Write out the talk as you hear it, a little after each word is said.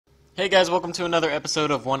Hey guys, welcome to another episode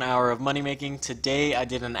of 1 hour of money making. Today I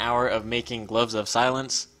did an hour of making gloves of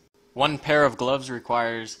silence. One pair of gloves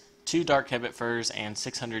requires 2 dark hebbit furs and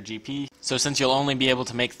 600 GP. So since you'll only be able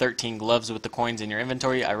to make 13 gloves with the coins in your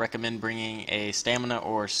inventory, I recommend bringing a stamina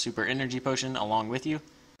or super energy potion along with you.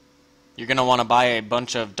 You're going to want to buy a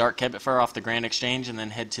bunch of dark hebbit fur off the Grand Exchange and then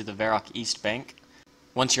head to the Varrock East Bank.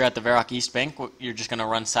 Once you're at the Varrock East Bank, you're just going to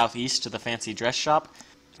run southeast to the fancy dress shop.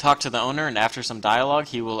 Talk to the owner, and after some dialogue,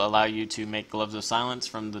 he will allow you to make gloves of silence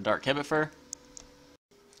from the dark hebbit fur.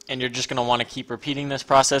 And you're just going to want to keep repeating this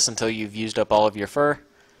process until you've used up all of your fur.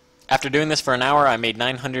 After doing this for an hour, I made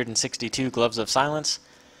 962 gloves of silence.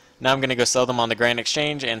 Now I'm going to go sell them on the Grand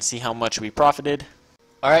Exchange and see how much we profited.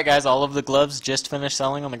 Alright guys, all of the gloves just finished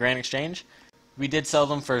selling on the Grand Exchange. We did sell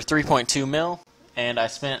them for 3.2 mil, and I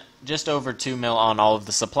spent just over 2 mil on all of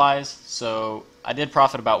the supplies, so I did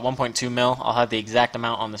profit about 1.2 mil. I'll have the exact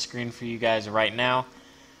amount on the screen for you guys right now.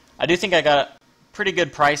 I do think I got pretty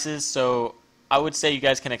good prices, so I would say you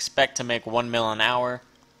guys can expect to make 1 mil an hour.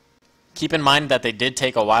 Keep in mind that they did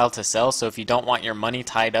take a while to sell, so if you don't want your money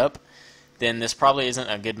tied up, then this probably isn't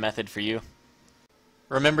a good method for you.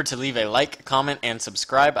 Remember to leave a like, comment, and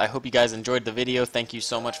subscribe. I hope you guys enjoyed the video. Thank you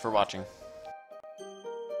so much for watching.